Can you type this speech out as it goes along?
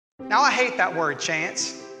Now, I hate that word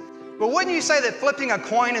chance, but wouldn't you say that flipping a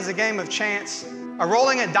coin is a game of chance? Or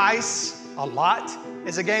rolling a dice a lot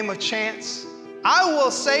is a game of chance? I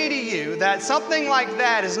will say to you that something like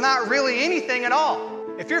that is not really anything at all.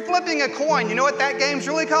 If you're flipping a coin, you know what that game's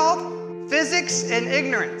really called? Physics and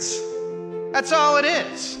ignorance. That's all it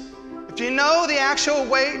is. If you know the actual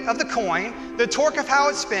weight of the coin, the torque of how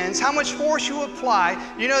it spins, how much force you apply,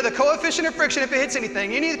 you know the coefficient of friction if it hits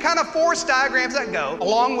anything, you need the kind of force diagrams that go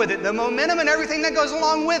along with it, the momentum and everything that goes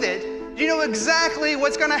along with it, you know exactly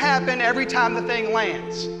what's going to happen every time the thing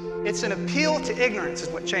lands. It's an appeal to ignorance is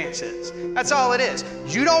what chance is. That's all it is.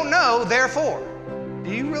 You don't know, therefore.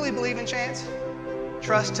 Do you really believe in chance?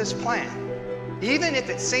 Trust his plan, even if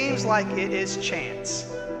it seems like it is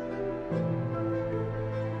chance.